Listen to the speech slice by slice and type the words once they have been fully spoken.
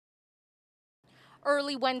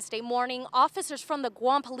Early Wednesday morning, officers from the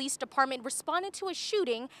Guam Police Department responded to a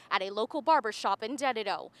shooting at a local barbershop in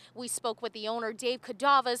Dededo. We spoke with the owner, Dave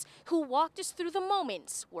Cadavas, who walked us through the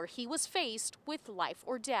moments where he was faced with life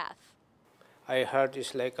or death. I heard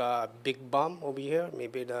it's like a big bomb over here,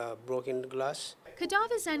 maybe the broken glass.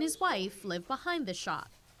 Cadavas and his wife live behind the shop.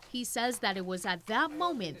 He says that it was at that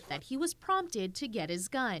moment that he was prompted to get his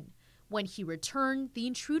gun. When he returned, the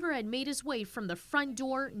intruder had made his way from the front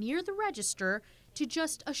door near the register to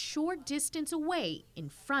just a short distance away in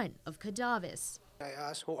front of Cadavas. I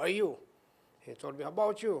asked, "Who are you?" He told me,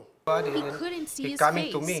 "About you." He couldn't see his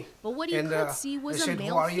face, but what he could see was a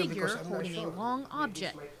male figure holding a long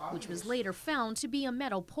object, which was later found to be a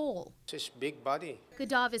metal pole. It's his big body.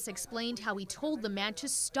 Cadavas explained how he told the man to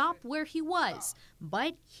stop where he was,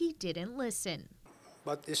 but he didn't listen.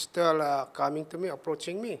 But he's still coming to me,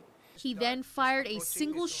 approaching me. He then fired a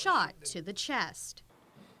single shot to the chest.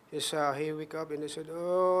 He wake up and he said,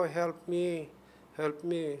 "Oh, help me, help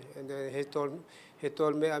me." And then he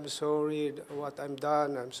told me, "I'm sorry what I'm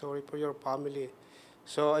done. I'm sorry for your family."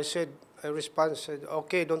 So I responded, said,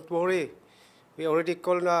 "Okay, don't worry. We already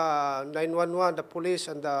called 911, the police,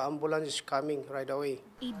 and the ambulance is coming right away."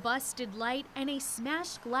 A busted light and a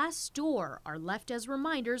smashed glass door are left as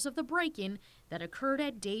reminders of the break-in that occurred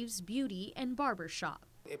at Dave's Beauty and Barbershop.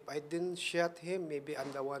 If I didn't shoot him, maybe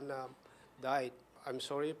I'm the one died. I'm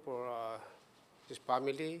sorry for his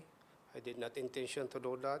family. I did not intention to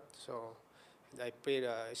do that, so I pray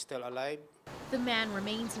he's still alive. The man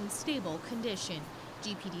remains in stable condition.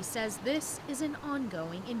 GPD says this is an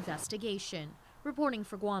ongoing investigation. Reporting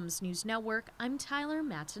for Guam's News Network, I'm Tyler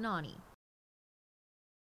Matanane.